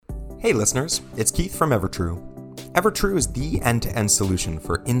Hey listeners, it's Keith from Evertrue. Evertrue is the end-to-end solution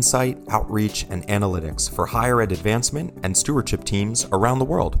for insight, outreach, and analytics for higher ed advancement and stewardship teams around the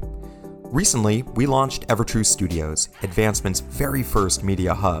world. Recently, we launched Evertrue Studios, Advancement's very first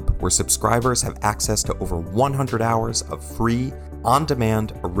media hub, where subscribers have access to over 100 hours of free,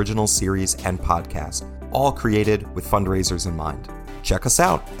 on-demand original series and podcasts, all created with fundraisers in mind. Check us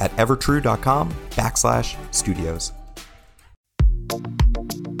out at evertrue.com/studios.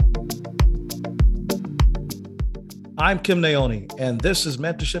 I'm Kim Naoni, and this is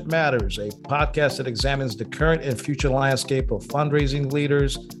Mentorship Matters, a podcast that examines the current and future landscape of fundraising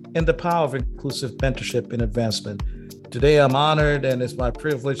leaders and the power of inclusive mentorship and advancement. Today, I'm honored, and it's my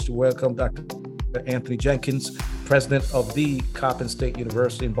privilege to welcome Dr. Anthony Jenkins, president of the Coppin State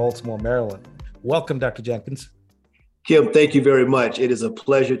University in Baltimore, Maryland. Welcome, Dr. Jenkins. Kim, thank you very much. It is a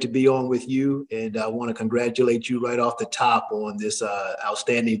pleasure to be on with you, and I want to congratulate you right off the top on this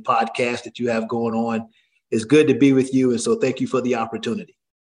outstanding podcast that you have going on. It's good to be with you, and so thank you for the opportunity.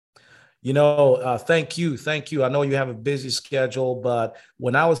 Thank you. I know you have a busy schedule, but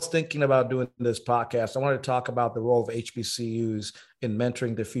when I was thinking about doing this podcast, I wanted to talk about the role of HBCUs in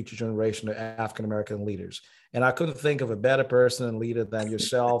mentoring the future generation of African-American leaders. And I couldn't think of a better person and leader than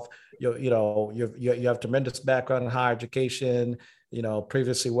yourself. You have tremendous background in higher education,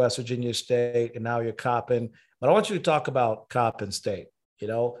 previously West Virginia State, and now you're Coppin. But I want you to talk about Coppin State.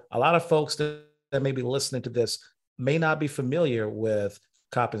 A lot of folks that may be listening to this may not be familiar with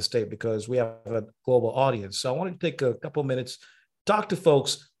Coppin State because we have a global audience. So I want to take a couple of minutes, talk to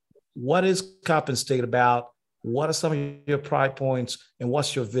folks. What is Coppin State about? What are some of your pride points, and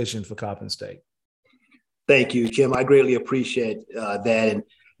what's your vision for Coppin State? Thank you, Kim. I greatly appreciate that. And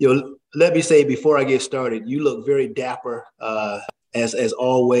let me say before I get started, you look very dapper as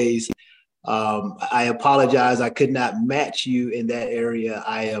always. I apologize. I could not match you in that area.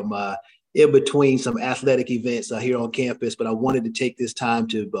 I am in between some athletic events here on campus, but I wanted to take this time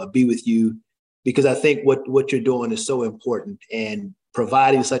to be with you because I think what you're doing is so important, and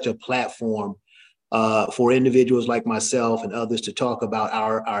providing such a platform for individuals like myself and others to talk about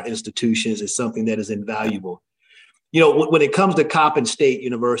our institutions is something that is invaluable. When it comes to Coppin State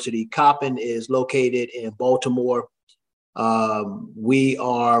University, Coppin is located in Baltimore. We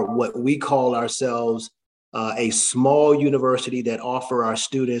are what we call ourselves a small university that offer our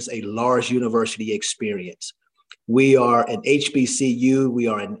students a large university experience. We are an HBCU. We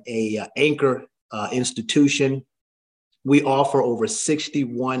are an anchor institution. We offer over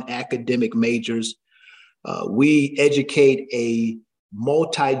 61 academic majors. We educate a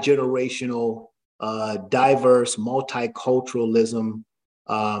multi-generational, diverse, multiculturalism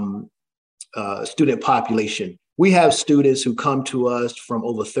student population. We have students who come to us from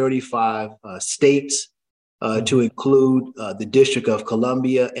over 35 states, to include the District of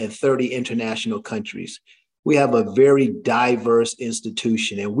Columbia and 30 international countries. We have a very diverse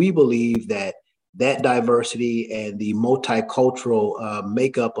institution, and we believe that diversity and the multicultural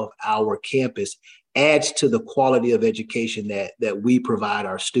makeup of our campus adds to the quality of education that we provide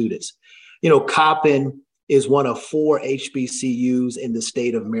our students. Coppin is one of 4 HBCUs in the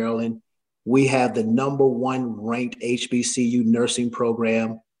state of Maryland. We have the number 1 ranked HBCU nursing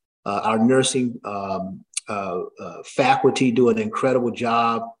program. Our nursing faculty do an incredible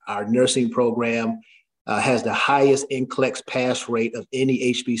job. Our nursing program has the highest NCLEX pass rate of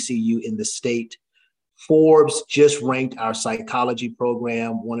any HBCU in the state. Forbes just ranked our psychology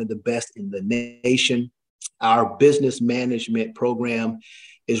program one of the best in the nation. Our business management program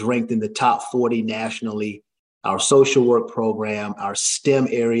is ranked in the top 40 nationally. Our social work program, our STEM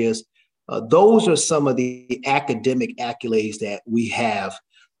areas, those are some of the academic accolades that we have.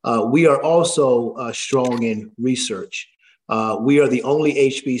 We are also strong in research. We are the only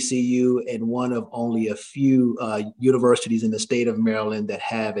HBCU and one of only a few universities in the state of Maryland that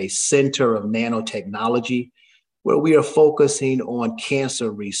have a center of nanotechnology, where we are focusing on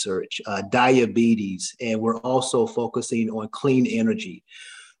cancer research, diabetes, and we're also focusing on clean energy.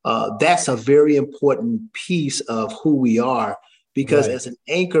 That's a very important piece of who we are. Because as an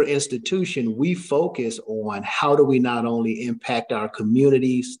anchor institution, we focus on how do we not only impact our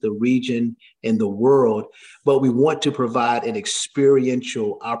communities, the region, and the world, but we want to provide an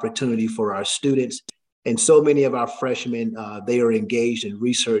experiential opportunity for our students. And so many of our freshmen, they are engaged in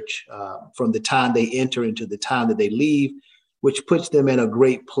research from the time they enter into the time that they leave, which puts them in a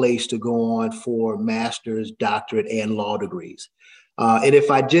great place to go on for master's, doctorate, and law degrees. And if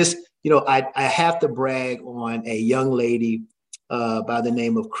I just, I have to brag on a young lady by the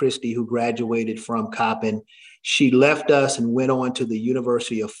name of Christy, who graduated from Coppin. She left us and went on to the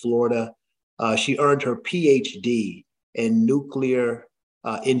University of Florida. She earned her Ph.D. in nuclear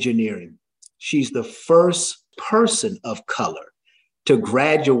engineering. She's the first person of color to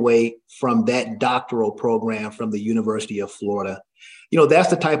graduate from that doctoral program from the University of Florida. That's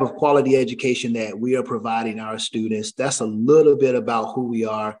the type of quality education that we are providing our students. That's a little bit about who we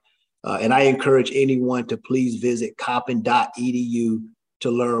are. And I encourage anyone to please visit coppin.edu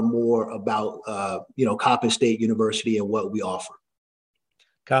to learn more about, Coppin State University and what we offer.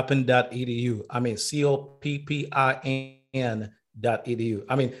 Coppin.edu. I mean, COPPIN.edu.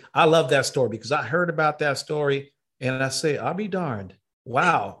 I mean, I love that story because I heard about that story and I say, I'll be darned.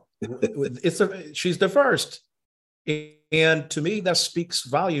 Wow. She's the first. And to me, that speaks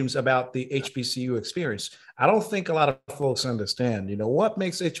volumes about the HBCU experience. I don't think a lot of folks understand, what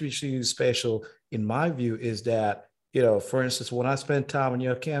makes HBCU special, in my view, is that, for instance, when I spend time on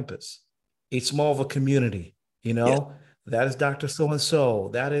your campus, it's more of a community, Yeah. That is Dr.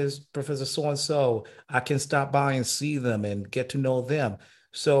 So-and-so, that is Professor so-and-so. I can stop by and see them and get to know them.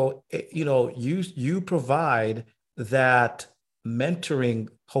 So, you provide that mentoring,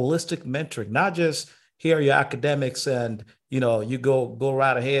 holistic mentoring, not just here are your academics and, you go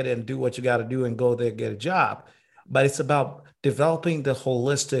right ahead and do what you got to do and go there, get a job. But it's about developing the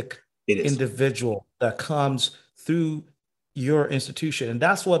holistic individual that comes through your institution. And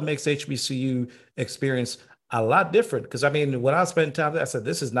that's what makes HBCU experience a lot different. Because when I spent time there, I said,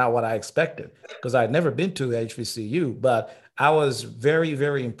 this is not what I expected, because I'd never been to HBCU, but I was very,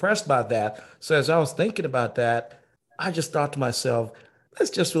 very impressed by that. So as I was thinking about that, I just thought to myself,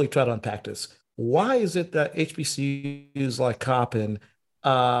 let's just really try to unpack this. Why is it that HBCUs like Coppin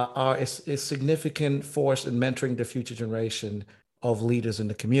are a significant force in mentoring the future generation of leaders in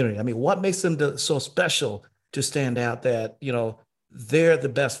the community? What makes them so special to stand out that, they're the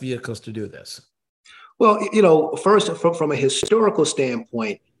best vehicles to do this? Well, first, from a historical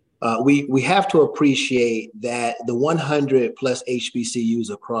standpoint, we have to appreciate that the 100 plus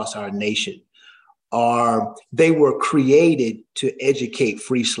HBCUs across our nation they were created to educate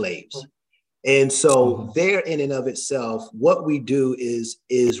free slaves. And so there in and of itself, what we do is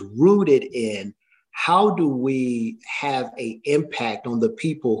rooted in how do we have an impact on the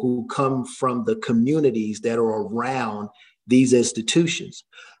people who come from the communities that are around these institutions,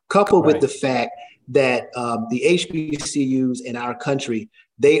 coupled with the fact that the HBCUs in our country,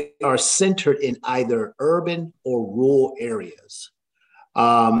 they are centered in either urban or rural areas.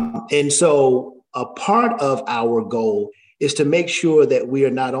 And so a part of our goal is to make sure that we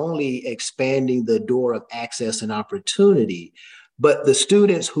are not only expanding the door of access and opportunity, but the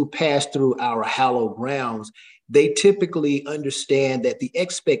students who pass through our hallowed grounds, they typically understand that the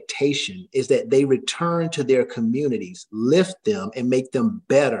expectation is that they return to their communities, lift them, and make them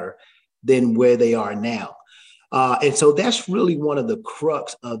better than where they are now. And so that's really one of the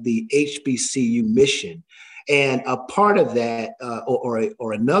crux of the HBCU mission. And a part of that,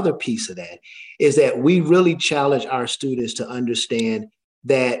 or another piece of that, is that we really challenge our students to understand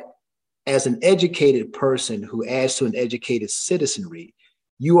that as an educated person who adds to an educated citizenry,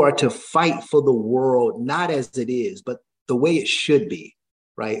 you are to fight for the world, not as it is, but the way it should be,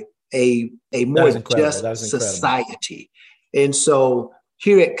 right? A more just society. And so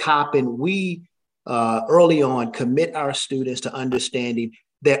here at Coppin, we early on commit our students to understanding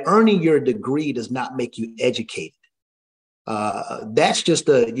that earning your degree does not make you educated. That's just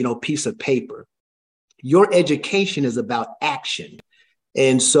a piece of paper. Your education is about action.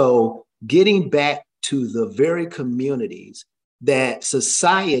 And so getting back to the very communities that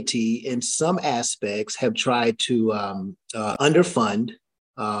society in some aspects have tried to underfund,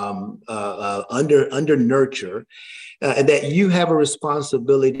 under nurture, and that you have a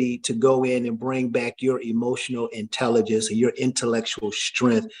responsibility to go in and bring back your emotional intelligence and your intellectual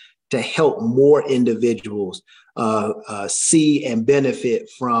strength to help more individuals see and benefit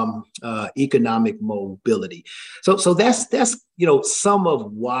from economic mobility. So that's some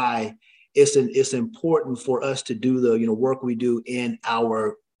of why it's important for us to do the work we do in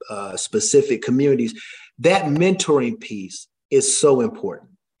our specific communities. That mentoring piece is so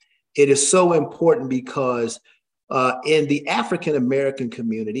important. It is so important because in the African American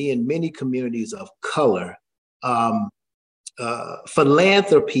community and many communities of color,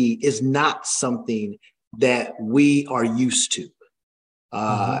 philanthropy is not something that we are used to.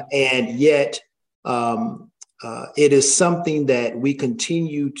 And yet it is something that we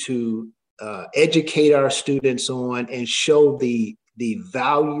continue to educate our students on and show the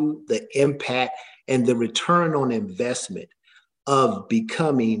value, the impact, and the return on investment of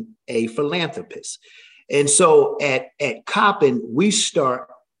becoming a philanthropist. And so at Coppin, we start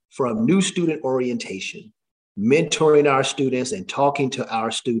from new student orientation, mentoring our students and talking to our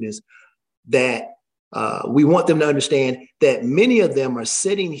students that We want them to understand that many of them are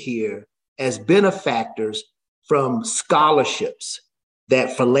sitting here as benefactors from scholarships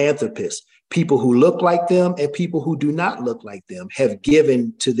that philanthropists, people who look like them and people who do not look like them, have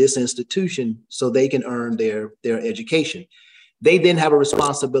given to this institution so they can earn their education. They then have a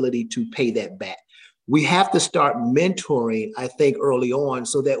responsibility to pay that back. We have to start mentoring, I think, early on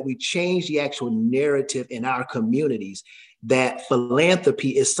so that we change the actual narrative in our communities that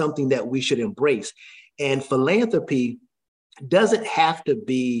philanthropy is something that we should embrace. And philanthropy doesn't have to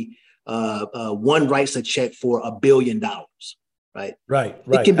be one writes a check for $1 billion, right? Right.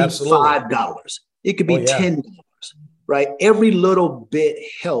 It can be Absolutely. $5. It could be $10, right? Every little bit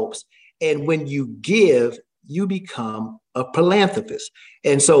helps. And when you give, you become a philanthropist.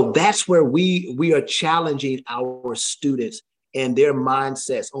 And so that's where we are challenging our students and their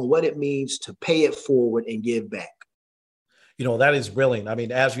mindsets on what it means to pay it forward and give back. You know, that is brilliant. I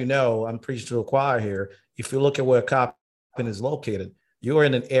mean, as you know, I'm preaching to the choir here. If you look at where Coppin is located, you are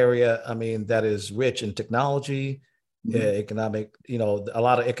in an area, I mean, that is rich in technology, economic, you know, a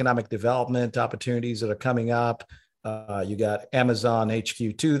lot of economic development opportunities that are coming up. You got Amazon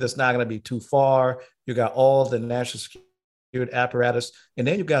HQ2 that's not going to be too far. You got all the national security apparatus. And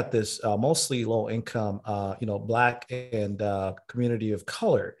then you got this mostly low income, Black and community of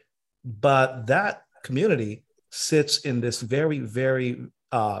color. But that community sits in this very, very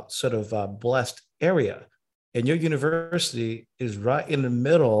blessed area. And your university is right in the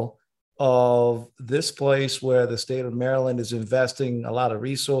middle of this place where the state of Maryland is investing a lot of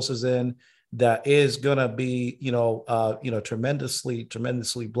resources in that is going to be,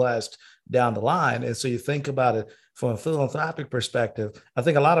 tremendously blessed down the line. And so you think about it from a philanthropic perspective. I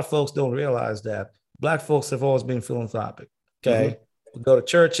think a lot of folks don't realize that Black folks have always been philanthropic. Okay. We go to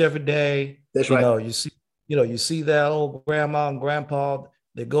church every day. That's right. You see that old grandma and grandpa,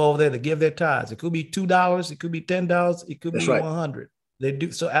 they go over there to give their tithes. It could be $2, it could be $10, it could be $100. They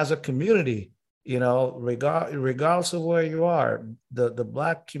do. So as a community, regardless of where you are, the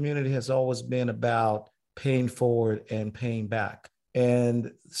Black community has always been about paying forward and paying back.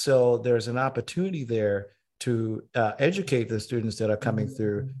 And so there's an opportunity there to educate the students that are coming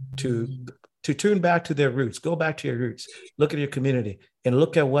through to turn back to their roots, go back to your roots, look at your community and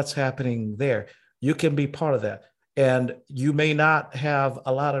look at what's happening there. You can be part of that. And you may not have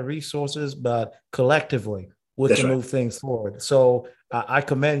a lot of resources, but collectively we can move things forward. So I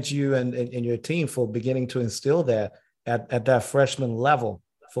commend you and your team for beginning to instill that at that freshman level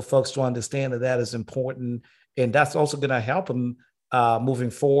for folks to understand that is important. And that's also going to help them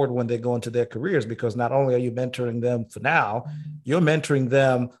moving forward when they go into their careers, because not only are you mentoring them for now, you're mentoring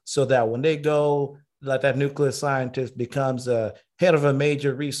them so that when they go, like that nuclear scientist becomes a head of a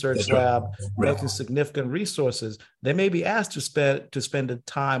major research lab, making significant resources, they may be asked to spend the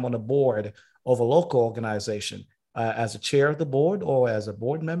time on a board of a local organization as a chair of the board or as a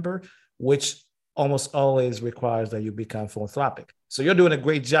board member, which almost always requires that you become philanthropic. So you're doing a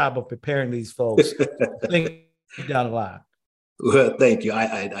great job of preparing these folks down the line. Well, thank you.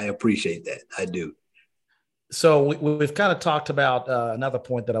 I appreciate that. I do. So we've kind of talked about another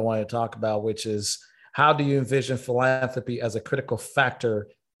point that I wanted to talk about, which is how do you envision philanthropy as a critical factor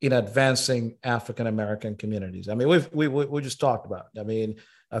in advancing African-American communities? I mean, we just talked about it. I mean,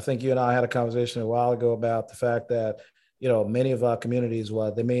 I think you and I had a conversation a while ago about the fact that, many of our communities,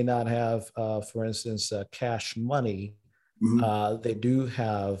 while they may not have, for instance, cash money, they do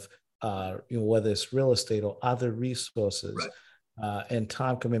have, whether it's real estate or other resources and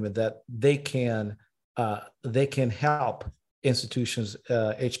time commitment that they can help institutions,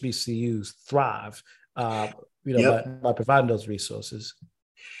 HBCUs thrive, by providing those resources.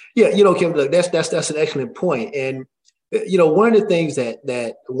 Yeah, Kim, look, that's an excellent point. And one of the things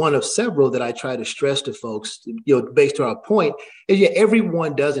that one of several that I try to stress to folks, based on our point, is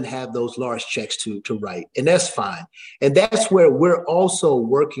everyone doesn't have those large checks to write, and that's fine. And that's where we're also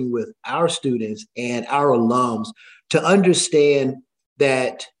working with our students and our alums to understand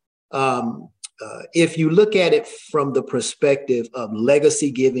that if you look at it from the perspective of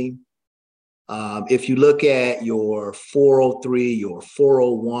legacy giving, if you look at your 403, your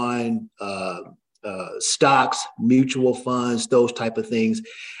 401, stocks, mutual funds, those type of things,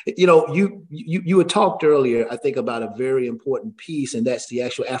 you had talked earlier, I think, about a very important piece, and that's the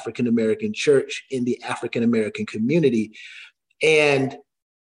actual African-American church in the African-American community. And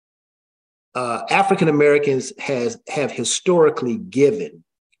African-Americans have historically given.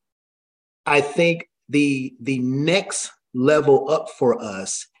 I think the next level up for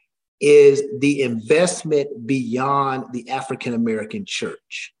us is the investment beyond the African-American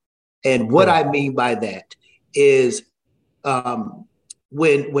church. And what I mean by that is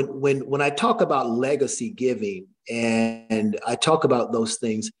when I talk about legacy giving and I talk about those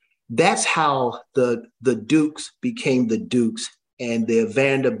things, that's how the Dukes became the Dukes and the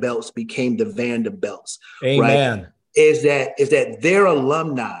Vanderbilts became the Vanderbilts. Amen. Right? Is that their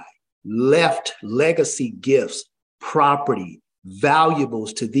alumni left legacy gifts, property,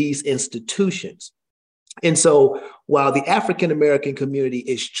 valuables to these institutions. And so while the African American community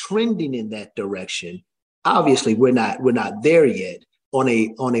is trending in that direction, obviously we're not there yet on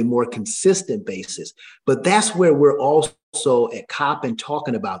a more consistent basis. But that's where we're also at Coppin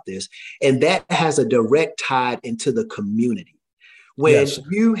talking about this. And that has a direct tie into the community. When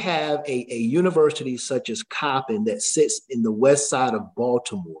you have a university such as Coppin that sits in the west side of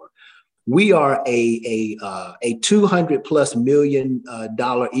Baltimore, we are a $200+ million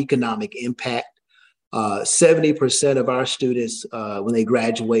economic impact. 70% of our students, when they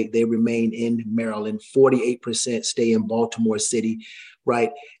graduate, they remain in Maryland. 48% stay in Baltimore City,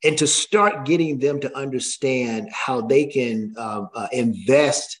 right? And to start getting them to understand how they can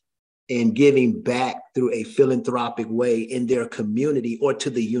invest in giving back through a philanthropic way in their community or to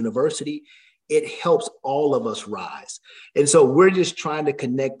the university, it helps all of us rise. And so we're just trying to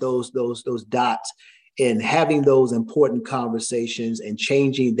connect those dots and having those important conversations and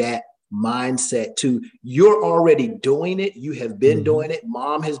changing that mindset to you're already doing it. You have been doing it.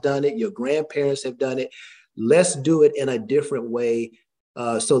 Mom has done it. Your grandparents have done it. Let's do it in a different way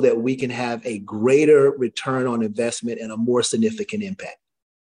so that we can have a greater return on investment and a more significant impact.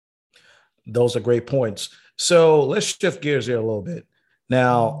 Those are great points. So let's shift gears here a little bit.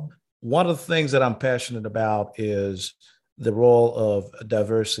 Now, one of the things that I'm passionate about is the role of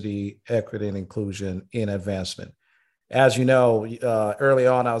diversity, equity, and inclusion in advancement. As you know, early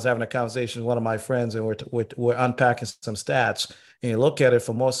on, I was having a conversation with one of my friends, and we're unpacking some stats. And you look at it,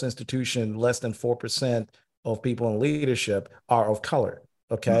 for most institutions, less than 4% of people in leadership are of color.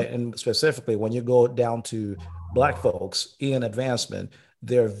 Okay, and specifically, when you go down to Black folks in advancement,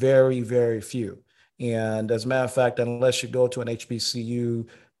 they're very, very few. And as a matter of fact, unless you go to an HBCU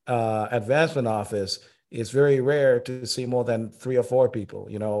advancement office, it's very rare to see more than 3 or 4 people.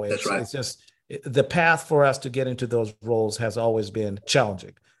 You know, it's just the path for us to get into those roles has always been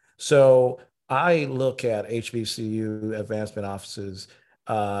challenging. So I look at HBCU advancement offices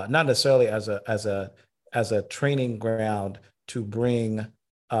not necessarily as a training ground to bring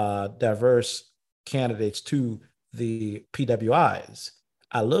diverse candidates to the PWIs.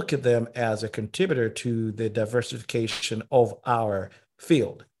 I look at them as a contributor to the diversification of our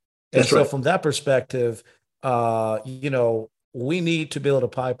field. And so from that perspective, we need to build a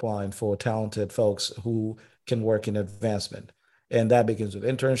pipeline for talented folks who can work in advancement. And that begins with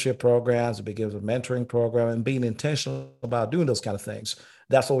internship programs, it begins with mentoring program, and being intentional about doing those kind of things.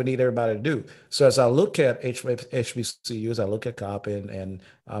 That's what we need everybody to do. So as I look at HBCUs, I look at Coppin, and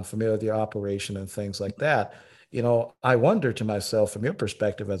I'm familiar with your operation and things like that. I wonder to myself, from your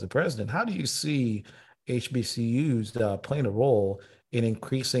perspective as a president, how do you see HBCUs playing a role in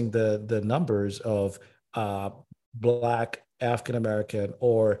increasing the numbers of Black, African-American,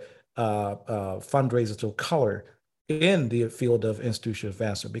 or fundraisers of color in the field of institutional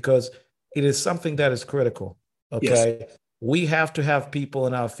advancement? Because it is something that is critical, okay? Yes. We have to have people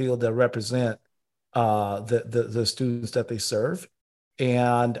in our field that represent the students that they serve.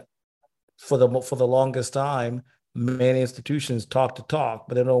 And for the longest time, many institutions talk the talk,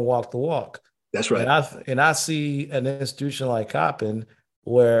 but they don't walk the walk. That's right. And I see an institution like Coppin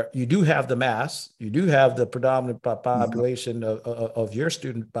where you do have the mass, you do have the predominant population of your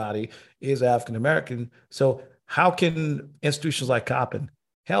student body is African American. So how can institutions like Coppin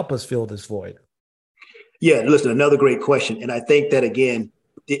help us fill this void? Yeah, listen, another great question. And I think that, again,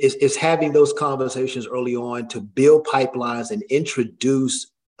 is having those conversations early on to build pipelines and introduce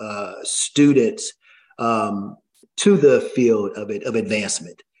students to the field of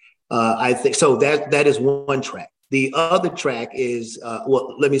advancement. I think so that is one track. The other track is,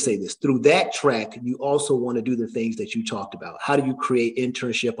 let me say this. Through that track, you also want to do the things that you talked about. How do you create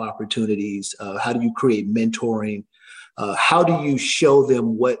internship opportunities? How do you create mentoring? How do you show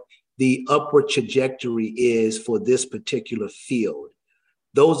them what the upward trajectory is for this particular field?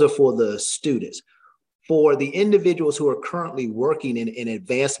 Those are for the students. For the individuals who are currently working in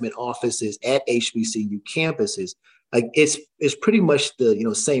advancement offices at HBCU campuses, it's pretty much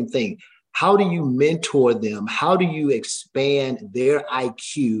the same thing. How do you mentor them? How do you expand their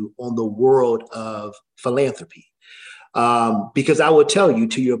IQ on the world of philanthropy? Because I will tell you,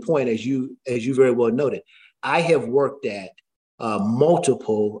 to your point, as you very well noted, I have worked at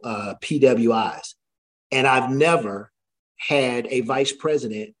multiple PWIs, and I've never had a vice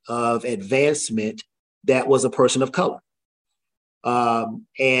president of advancement that was a person of color.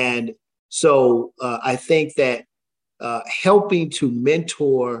 And so I think that helping to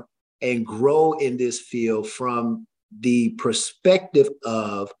mentor and grow in this field from the perspective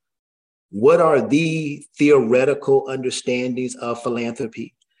of what are the theoretical understandings of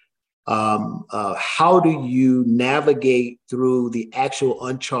philanthropy? How do you navigate through the actual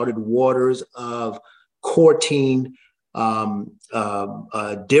uncharted waters of courting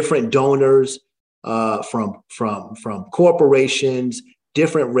different donors from corporations,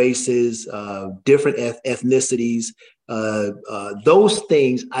 different races, different ethnicities? Those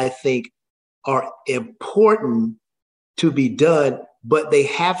things I think are important to be done, but they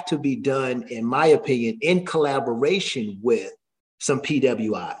have to be done, in my opinion, in collaboration with some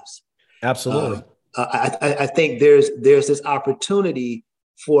PWIs. Absolutely. I think there's this opportunity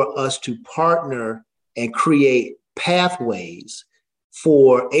for us to partner and create pathways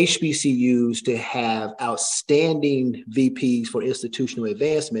for HBCUs to have outstanding VPs for institutional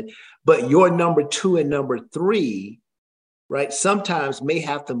advancement, but your number 2 and number 3, right, sometimes may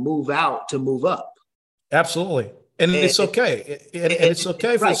have to move out to move up. Absolutely. And it's okay. And it's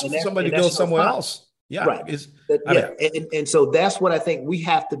okay for somebody to go somewhere else. Yeah. Right. And so that's what I think we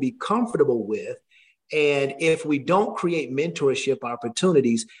have to be comfortable with. And if we don't create mentorship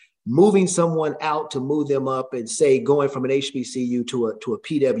opportunities, moving someone out to move them up and say going from an HBCU to a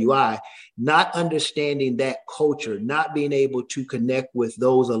PWI, not understanding that culture, not being able to connect with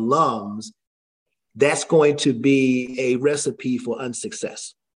those alums, that's going to be a recipe for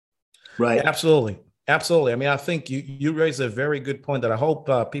unsuccess. Right. Absolutely. Absolutely. I mean, I think you raise a very good point that I hope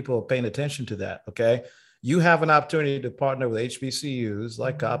people are paying attention to that. Okay. You have an opportunity to partner with HBCUs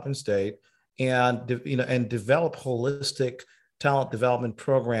like Coppin State and develop holistic talent development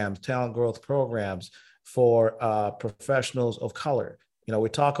programs, talent growth programs for professionals of color. We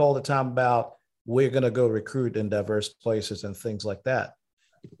talk all the time about we're going to go recruit in diverse places and things like that.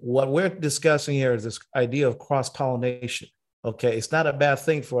 What we're discussing here is this idea of cross-pollination. Okay, it's not a bad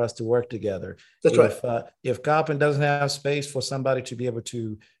thing for us to work together. That's right. If Coppin doesn't have space for somebody to be able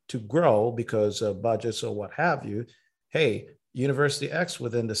to grow because of budgets or what have you, hey, University X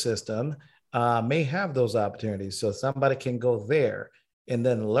within the system may have those opportunities. So somebody can go there and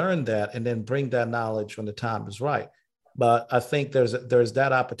then learn that and then bring that knowledge when the time is right. But I think there's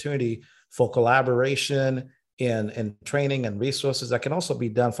that opportunity for collaboration in training and resources that can also be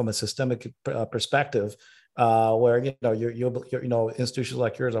done from a systemic perspective. Where institutions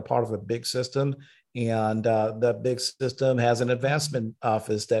like yours are part of a big system, and that big system has an advancement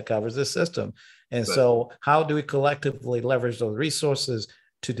office that covers the system. And so, how do we collectively leverage those resources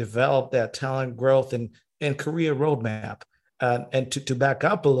to develop that talent growth and career roadmap? And to back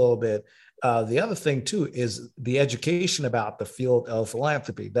up a little bit, the other thing too is the education about the field of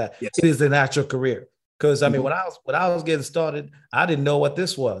philanthropy, that it is a natural career. Because I mean, when I was getting started, I didn't know what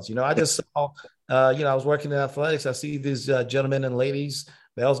this was. I just saw. I was working in athletics. I see these gentlemen and ladies.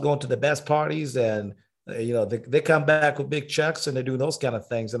 They always going to the best parties, and they come back with big checks, and they do those kind of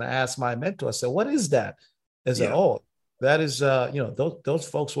things. And I asked my mentor, I said, "What is that?" They said, "Oh, that is those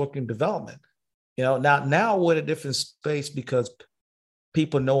folks work in development." Now we're in a different space because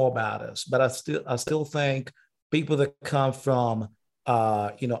people know about us. But I still think people that come from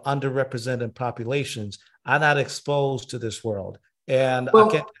underrepresented populations are not exposed to this world, and I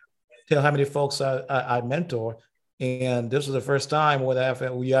can't tell how many folks I mentor, and this was the first time where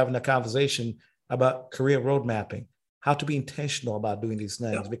we're having a conversation about career road mapping, how to be intentional about doing these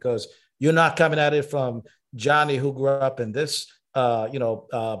things, because you're not coming at it from Johnny who grew up in this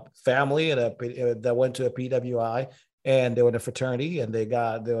family that went to a PWI, and they were in a fraternity, and they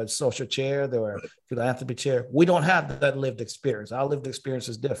were social chair, they were philanthropy chair. We don't have that lived experience. Our lived experience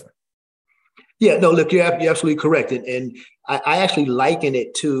is different. Yeah, no, look, you're absolutely correct. And I actually liken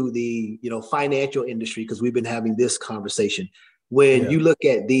it to the, financial industry, because we've been having this conversation. When you look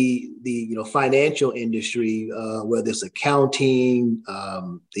at the financial industry, whether it's accounting,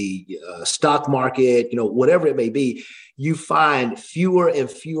 the stock market, whatever it may be, you find fewer and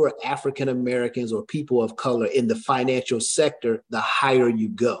fewer African Americans or people of color in the financial sector the higher you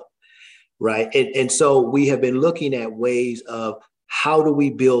go, right? And so we have been looking at ways of how do we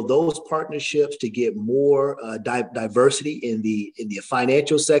build those partnerships to get more diversity in the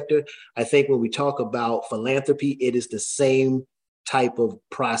financial sector? I think when we talk about philanthropy, it is the same type of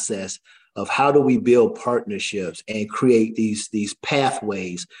process of how do we build partnerships and create these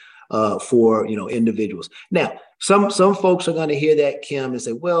pathways for individuals. Now, some folks are going to hear that, Kim, and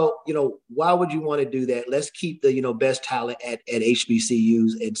say, well, why would you want to do that? Let's keep the best talent at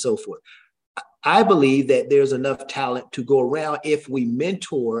HBCUs and so forth. I believe that there's enough talent to go around if we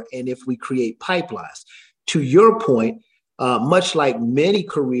mentor and if we create pipelines. To your point, much like many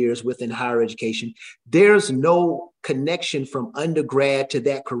careers within higher education, there's no connection from undergrad to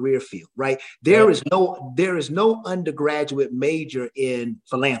that career field, right? There is no undergraduate major in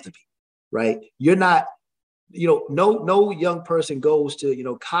philanthropy, right? You're not, no young person goes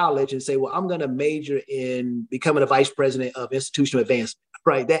to, college and say, well, I'm going to major in becoming a vice president of institutional advancement,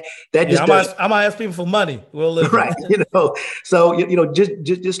 right? I might ask people for money. We'll live right. So,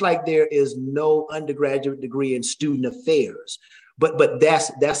 just like there is no undergraduate degree in student affairs, but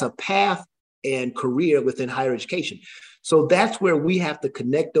that's a path and career within higher education. So that's where we have to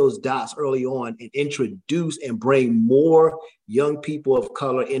connect those dots early on and introduce and bring more young people of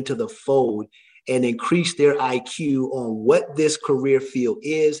color into the fold and increase their IQ on what this career field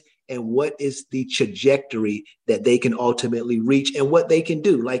is and what is the trajectory that they can ultimately reach and what they can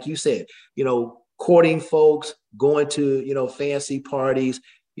do. Like you said, courting folks, going to, fancy parties,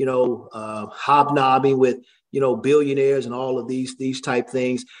 hobnobbing with, billionaires and all of these type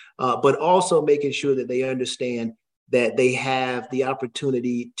things, but also making sure that they understand that they have the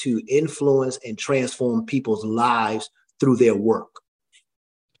opportunity to influence and transform people's lives through their work.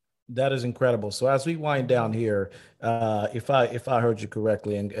 That is incredible. So as we wind down here, if I heard you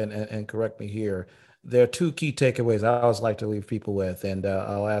correctly and correct me here, there are two key takeaways I always like to leave people with, and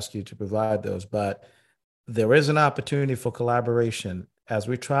I'll ask you to provide those. But there is an opportunity for collaboration as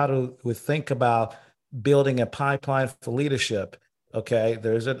we try to think about building a pipeline for leadership. Okay,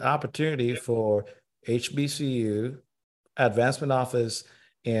 there's an opportunity for HBCU Advancement Office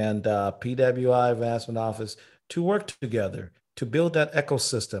and PWI Advancement Office to work together to build that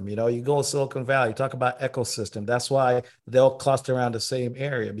ecosystem. You go to Silicon Valley, talk about ecosystem. That's why they'll cluster around the same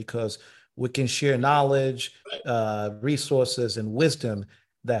area, because we can share knowledge, resources, and wisdom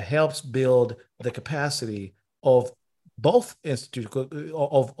that helps build the capacity of both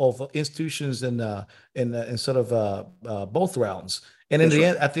institutions in sort of both realms. And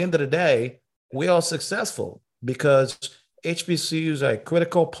at the end of the day, we are successful because HBCUs are a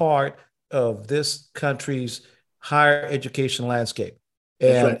critical part of this country's higher education landscape.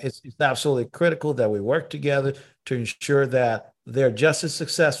 And it's absolutely critical that we work together to ensure that they're just as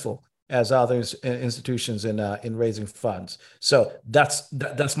successful as other institutions in raising funds. So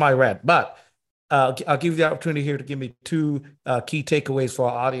that's my rant. But I'll give you the opportunity here to give me two key takeaways for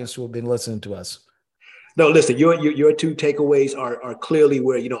our audience who have been listening to us. No, listen, your two takeaways are clearly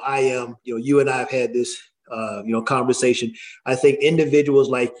where, I am. You and I have had this, conversation. I think individuals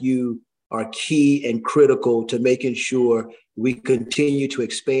like you are key and critical to making sure we continue to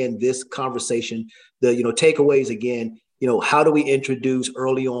expand this conversation. The, takeaways again, how do we introduce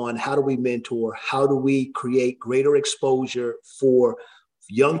early on? How do we mentor? How do we create greater exposure for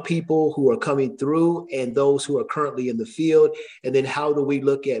young people who are coming through and those who are currently in the field? And then how do we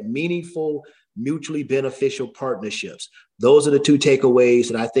look at meaningful, mutually beneficial partnerships? Those are the two takeaways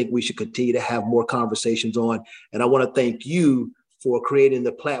that I think we should continue to have more conversations on. And I want to thank you for creating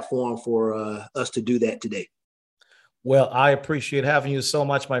the platform for us to do that today. Well, I appreciate having you so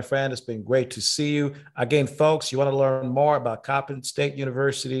much, my friend. It's been great to see you. Again, folks, you want to learn more about Coppin State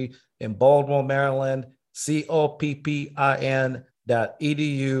University in Baltimore, Maryland,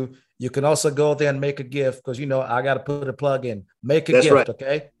 COPPIN.edu. You can also go there and make a gift because, I got to put a plug in. Make a gift, right.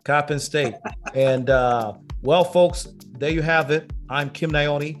 Okay? Coppin State. And, well, folks, there you have it. I'm Kim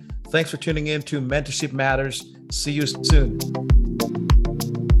Naioni. Thanks for tuning in to Mentorship Matters. See you soon.